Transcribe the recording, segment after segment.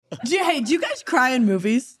Do you guys cry in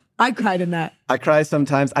movies? I cried in that. I cry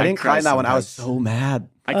sometimes. I didn't cry in that one. I was so mad.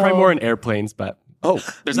 I cry more in airplanes, but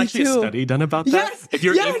there's actually too. a study done about that. Yes, If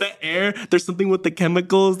you're in the air, there's something with the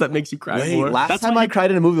chemicals that makes you cry more. Last time I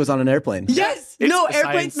cried in a movie was on an airplane. Yes. It's No, a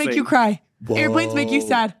airplanes science make thing. you cry. Whoa. Airplanes make you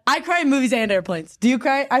sad. I cry in movies and airplanes. Do you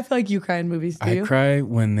cry? I feel like you cry in movies. Do you? I cry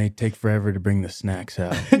when they take forever to bring the snacks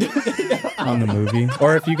out on the movie,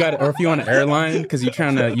 or if you on an airline because you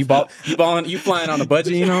flying on a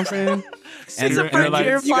budget. You know what I'm saying? And they're like,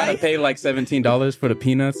 you gotta pay like $17 for the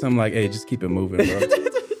peanuts. I'm like, hey, just keep it moving, bro.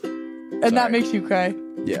 And that makes you cry.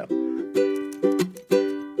 Yeah.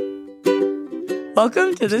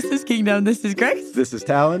 Welcome to This is Kingdom. This is Grace. This is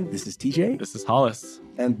Talon. This is TJ. This is Hollis.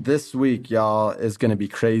 And this week, y'all, is going to be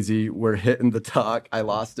crazy. We're hitting the talk. I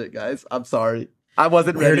lost it, guys. I'm sorry. I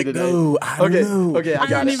wasn't ready today. I don't know. Okay, I I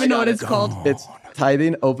don't even know what it's called. It's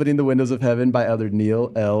Tithing, Opening the Windows of Heaven by Elder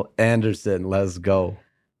Neil L. Anderson. Let's go.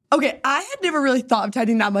 Okay, I had never really thought of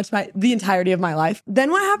tithing that much the entirety of my life.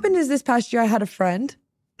 Then what happened is this past year I had a friend,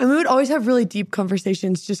 and we would always have really deep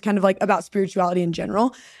conversations just kind of like about spirituality in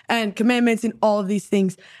general and commandments and all of these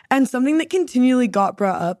things. And something that continually got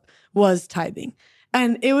brought up was tithing.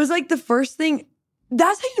 And it was like the first thing,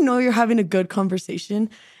 that's how you know you're having a good conversation,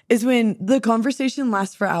 is when the conversation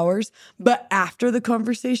lasts for hours, but after the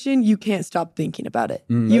conversation, you can't stop thinking about it.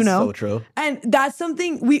 You know? So true. And that's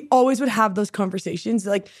something we always would have those conversations.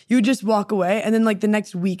 Like you would just walk away and then like the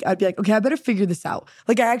next week I'd be like, okay, I better figure this out.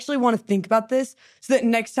 Like I actually want to think about this so that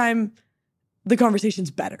next time the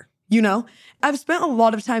conversation's better, you know? I've spent a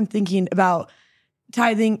lot of time thinking about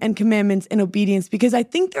tithing and commandments and obedience because I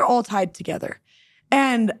think they're all tied together.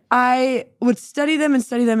 And I would study them and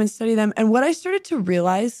study them and study them. And what I started to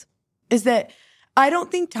realize is that I don't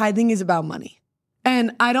think tithing is about money.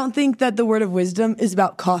 And I don't think that the word of wisdom is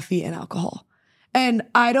about coffee and alcohol. And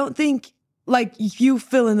I don't think, like, you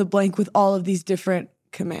fill in the blank with all of these different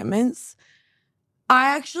commandments.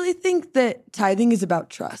 I actually think that tithing is about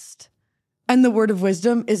trust. And the word of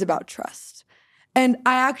wisdom is about trust. And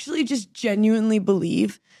I actually just genuinely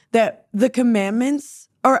believe that the commandments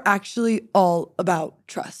are actually all about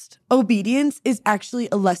trust. Obedience is actually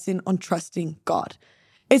a lesson on trusting God.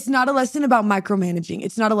 It's not a lesson about micromanaging.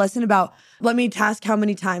 It's not a lesson about, let me task how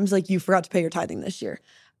many times like you forgot to pay your tithing this year.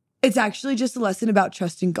 It's actually just a lesson about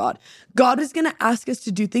trusting God. God is going to ask us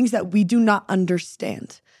to do things that we do not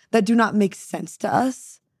understand, that do not make sense to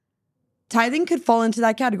us. Tithing could fall into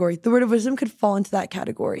that category. The word of wisdom could fall into that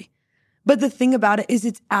category. But the thing about it is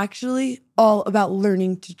it's actually all about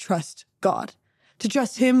learning to trust God. To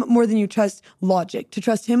trust him more than you trust logic, to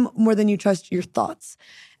trust him more than you trust your thoughts.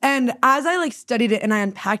 And as I like studied it and I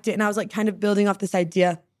unpacked it and I was like kind of building off this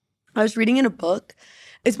idea, I was reading in a book.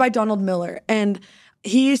 It's by Donald Miller. And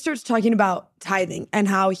he starts talking about tithing and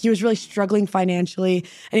how he was really struggling financially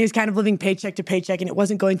and he was kind of living paycheck to paycheck and it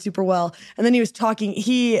wasn't going super well. And then I was talking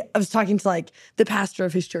to like the pastor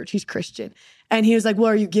of his church. He's Christian. And he was like,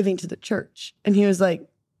 well, are you giving to the church? And he was like,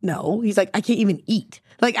 no. He's like, I can't even eat.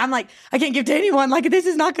 Like, I'm like, I can't give to anyone. Like, this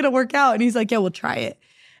is not going to work out. And he's like, yeah, we'll try it.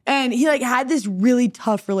 And he like had this really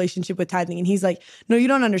tough relationship with tithing. And he's like, no, you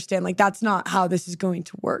don't understand. Like, that's not how this is going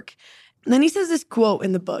to work. And then he says this quote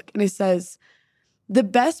in the book and it says, the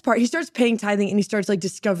best part, he starts paying tithing and he starts like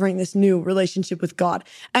discovering this new relationship with God.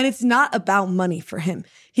 And it's not about money for him.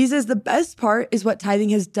 He says, the best part is what tithing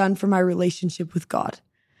has done for my relationship with God.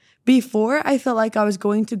 Before, I felt like I was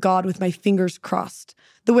going to God with my fingers crossed,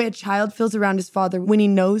 the way a child feels around his father when he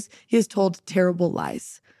knows he has told terrible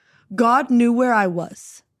lies. God knew where I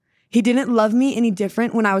was. He didn't love me any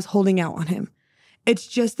different when I was holding out on him. It's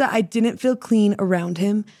just that I didn't feel clean around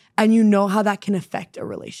him, and you know how that can affect a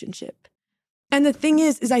relationship. And the thing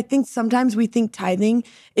is I think sometimes we think tithing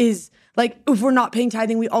is like, if we're not paying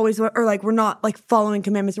tithing, we always, or like we're not like following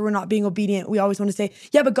commandments or we're not being obedient. We always want to say,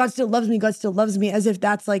 yeah, but God still loves me. God still loves me, as if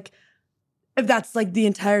that's like the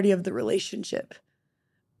entirety of the relationship.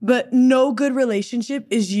 But no good relationship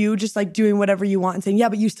is you just like doing whatever you want and saying, yeah,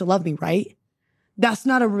 but you still love me, right? That's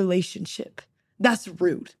not a relationship. That's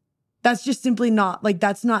rude. That's just simply not, like,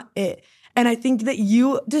 that's not it. And I think that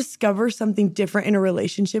you discover something different in a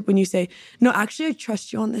relationship when you say, no, actually, I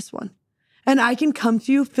trust you on this one. And I can come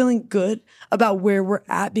to you feeling good about where we're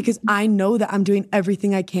at because I know that I'm doing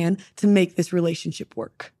everything I can to make this relationship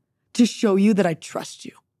work, to show you that I trust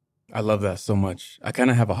you. I love that so much. I kind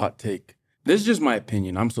of have a hot take. This is just my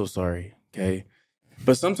opinion. I'm so sorry, okay?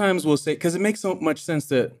 But sometimes we'll say, because it makes so much sense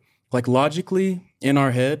that, like, logically in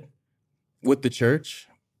our head with the church,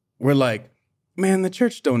 we're like, man, the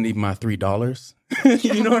church don't need my $3.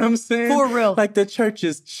 You know what I'm saying? For real. Like, the church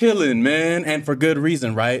is chilling, man, and for good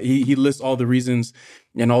reason, right? He lists all the reasons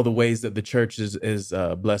and all the ways that the church is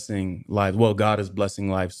blessing lives. Well, God is blessing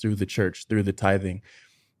lives through the church, through the tithing.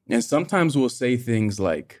 And sometimes we'll say things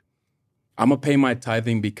like, I'm going to pay my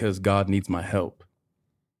tithing because God needs my help.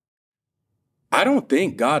 I don't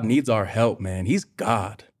think God needs our help, man. He's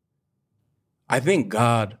God. I think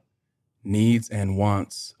God needs and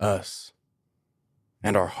wants us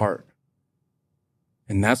and our heart.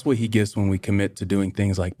 And that's what he gives when we commit to doing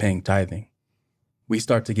things like paying tithing. We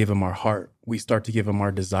start to give him our heart. We start to give him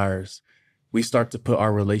our desires. We start to put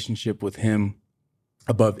our relationship with him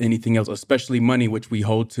above anything else, especially money, which we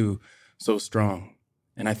hold to so strong.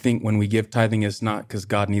 And I think when we give tithing, it's not because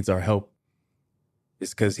God needs our help.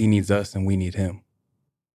 It's because he needs us and we need him.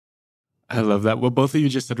 I love that. What both of you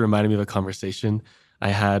just said reminded me of a conversation I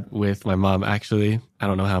had with my mom, actually. I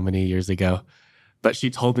don't know how many years ago. But she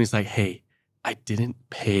told me, it's like, hey, I didn't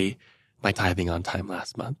pay my tithing on time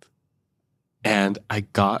last month. And I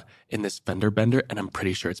got in this fender bender, and I'm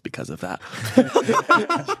pretty sure it's because of that.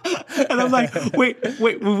 And I'm like,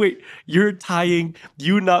 wait. You're tying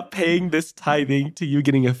you not paying this tithing to you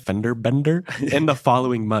getting a fender bender in the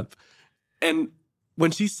following month. And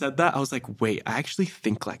when she said that, I was like, wait, I actually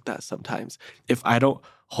think like that sometimes. If I don't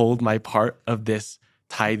hold my part of this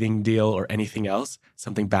tithing deal or anything else,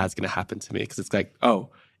 something bad's going to happen to me. Because it's like,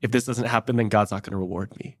 oh, if this doesn't happen, then God's not going to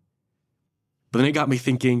reward me. But then it got me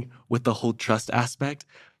thinking with the whole trust aspect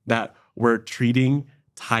that we're treating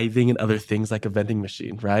tithing and other things like a vending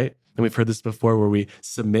machine, right? And we've heard this before where we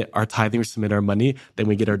submit our tithing, we submit our money, then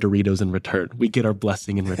we get our Doritos in return. We get our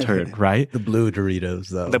blessing in return, right? The blue Doritos,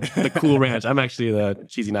 though. The Cool Ranch. I'm actually the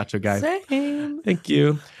cheesy nacho guy. Same. Thank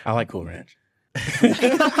you. I like Cool Ranch.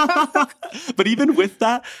 But even with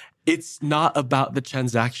that, it's not about the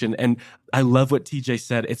transaction. And I love what TJ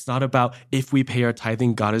said. It's not about if we pay our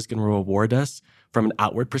tithing, God is going to reward us from an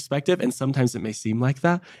outward perspective. And sometimes it may seem like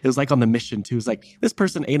that. It was like on the mission too. It's like, this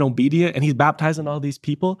person ain't obedient and he's baptizing all these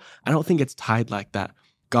people. I don't think it's tied like that.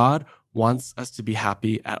 God wants us to be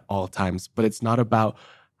happy at all times, but it's not about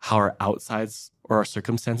how our outsides or our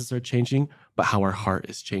circumstances are changing, but how our heart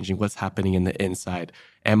is changing, what's happening in the inside.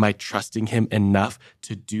 Am I trusting him enough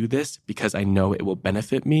to do this because I know it will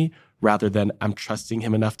benefit me, rather than I'm trusting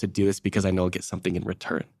him enough to do this because I know I'll get something in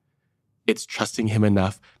return? It's trusting him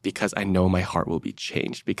enough because I know my heart will be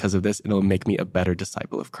changed because of this, and it'll make me a better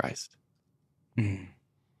disciple of Christ. Mm.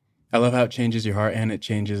 I love how it changes your heart, and it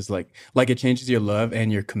changes like it changes your love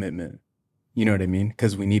and your commitment. You know what I mean?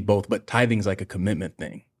 Because we need both, but tithing's like a commitment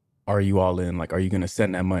thing. Are you all in? Like, are you going to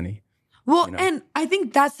send that money? Well, You know? and I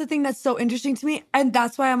think that's the thing that's so interesting to me. And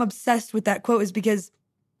that's why I'm obsessed with that quote, is because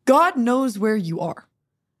God knows where you are.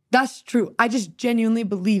 That's true. I just genuinely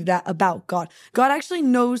believe that about God. God actually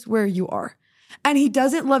knows where you are. And he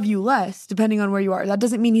doesn't love you less depending on where you are. That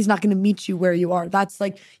doesn't mean he's not going to meet you where you are. That's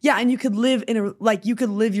like, yeah, and you could live you could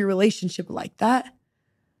live your relationship like that.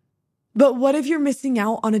 But what if you're missing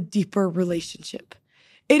out on a deeper relationship?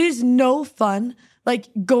 It is no fun, like,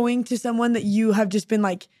 going to someone that you have just been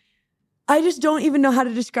like, I just don't even know how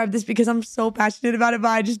to describe this because I'm so passionate about it, but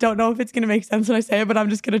I just don't know if it's going to make sense when I say it, but I'm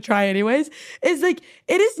just going to try anyways. It's like,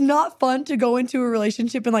 it is not fun to go into a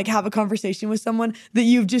relationship and like have a conversation with someone that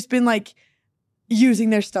you've just been like using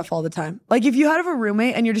their stuff all the time. Like, if you have a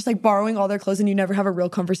roommate and you're just like borrowing all their clothes and you never have a real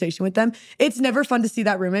conversation with them, it's never fun to see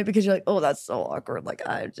that roommate because you're like, oh, that's so awkward. Like,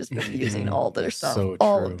 I've just been using all their stuff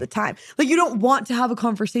all of the time. Like, you don't want to have a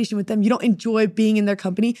conversation with them. You don't enjoy being in their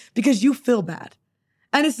company because you feel bad.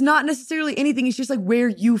 And it's not necessarily anything. It's just like where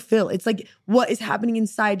you feel. It's like what is happening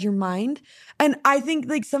inside your mind. And I think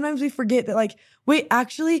like sometimes we forget that like, wait,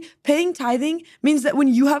 actually paying tithing means that when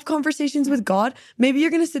you have conversations with God, maybe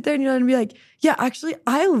you're going to sit there and you're going to be like, yeah, actually,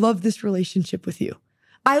 I love this relationship with you.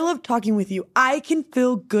 I love talking with you. I can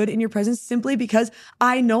feel good in your presence simply because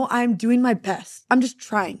I know I'm doing my best. I'm just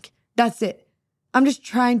trying. That's it. I'm just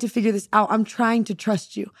trying to figure this out. I'm trying to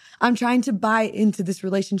trust you. I'm trying to buy into this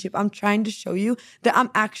relationship. I'm trying to show you that I'm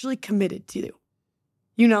actually committed to you.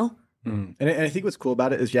 You know? And I think what's cool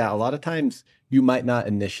about it is, yeah, a lot of times you might not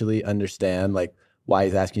initially understand like why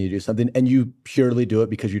he's asking you to do something, and you purely do it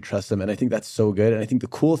because you trust him. And I think that's so good. And I think the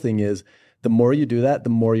cool thing is the more you do that, the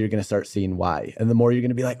more you're going to start seeing why. And the more you're going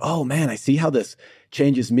to be like, oh man, I see how this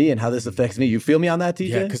changes me and how this affects me. You feel me on that, TJ?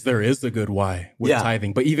 Yeah, because there is a good why with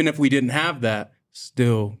tithing. But even if we didn't have that,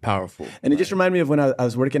 still powerful. And it just reminded me of when I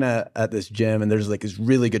was working at this gym, and there's like this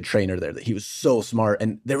really good trainer there that he was so smart.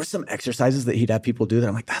 And there were some exercises that he'd have people do that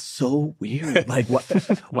I'm like, that's so weird. Like, what?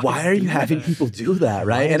 why are you having people do that?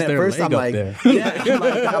 Right. And at first I'm like,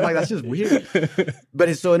 I'm like, that's just weird. But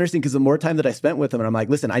it's so interesting because the more time that I spent with him, and I'm like,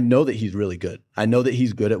 listen, I know that he's really good. I know that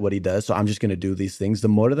he's good at what he does. So I'm just going to do these things. The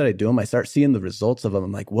more that I do them, I start seeing the results of them.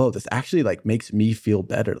 I'm like, whoa, this actually like makes me feel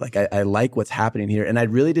better. Like I like what's happening here. And I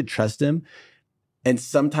really did trust him. And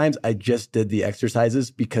sometimes I just did the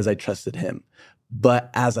exercises because I trusted him.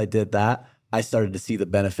 But as I did that, I started to see the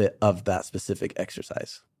benefit of that specific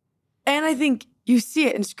exercise. And I think you see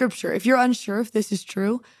it in scripture. If you're unsure if this is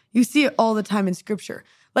true, you see it all the time in scripture.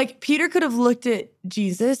 Like Peter could have looked at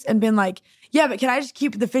Jesus and been like, yeah, but can I just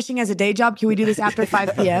keep the fishing as a day job? Can we do this after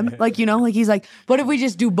 5 p.m.? Like, you know, like he's like, what if we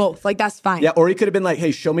just do both? Like, that's fine. Yeah, or he could have been like,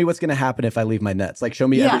 hey, show me what's going to happen if I leave my nets. Like, show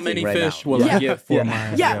me How everything many right fish now. will I get for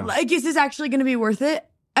my... Yeah, like, is this actually going to be worth it?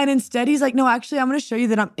 And instead he's like, no, actually, I'm going to show you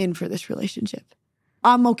that I'm in for this relationship.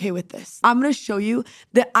 I'm okay with this. I'm going to show you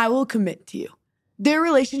that I will commit to you. Their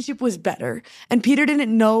relationship was better. And Peter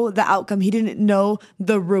didn't know the outcome. He didn't know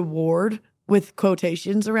the reward with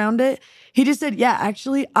quotations around it. He just said, yeah,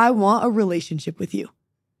 actually, I want a relationship with you.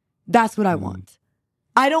 That's what I want.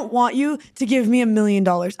 I don't want you to give me $1 million.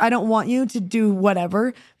 I don't want you to do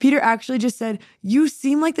whatever. Peter actually just said, you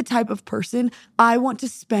seem like the type of person I want to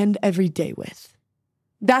spend every day with.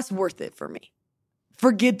 That's worth it for me.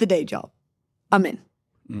 Forget the day job. I'm in.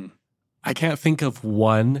 I can't think of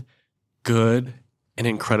one good and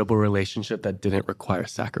incredible relationship that didn't require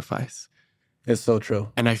sacrifice. It's so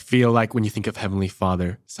true. And I feel like when you think of Heavenly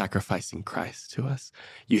Father sacrificing Christ to us,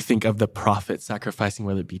 you think of the prophet sacrificing,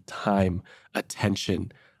 whether it be time,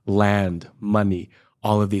 attention, land, money,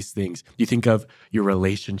 all of these things. You think of your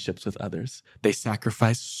relationships with others. They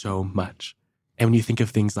sacrifice so much. And when you think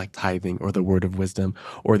of things like tithing or the word of wisdom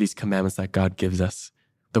or these commandments that God gives us,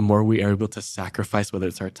 the more we are able to sacrifice, whether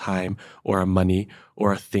it's our time or our money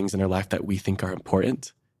or our things in our life that we think are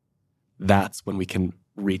important, that's when we can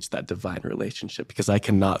reach that divine relationship. Because I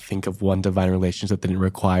cannot think of one divine relationship that didn't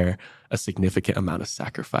require a significant amount of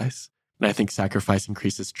sacrifice. And I think sacrifice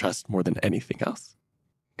increases trust more than anything else.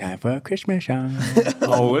 Time for a Christmas song.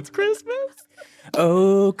 Oh, it's Christmas.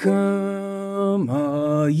 Oh, come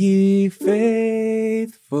all ye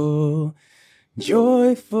faithful,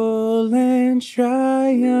 joyful and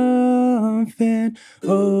triumphant.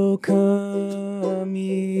 Oh, come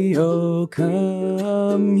ye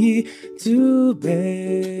to Bethlehem.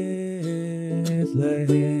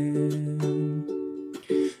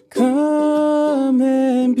 Come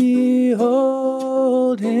and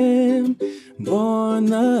behold him, born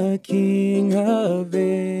the King of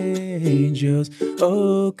angels.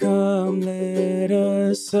 Oh, come, let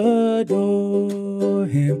us adore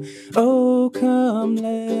him. Oh, come,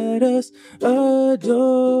 let us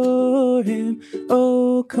adore him.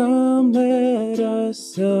 Oh, come, let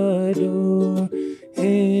us adore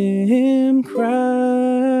him, Christ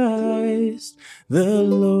the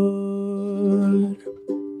Lord.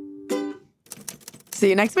 See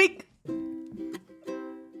you next week.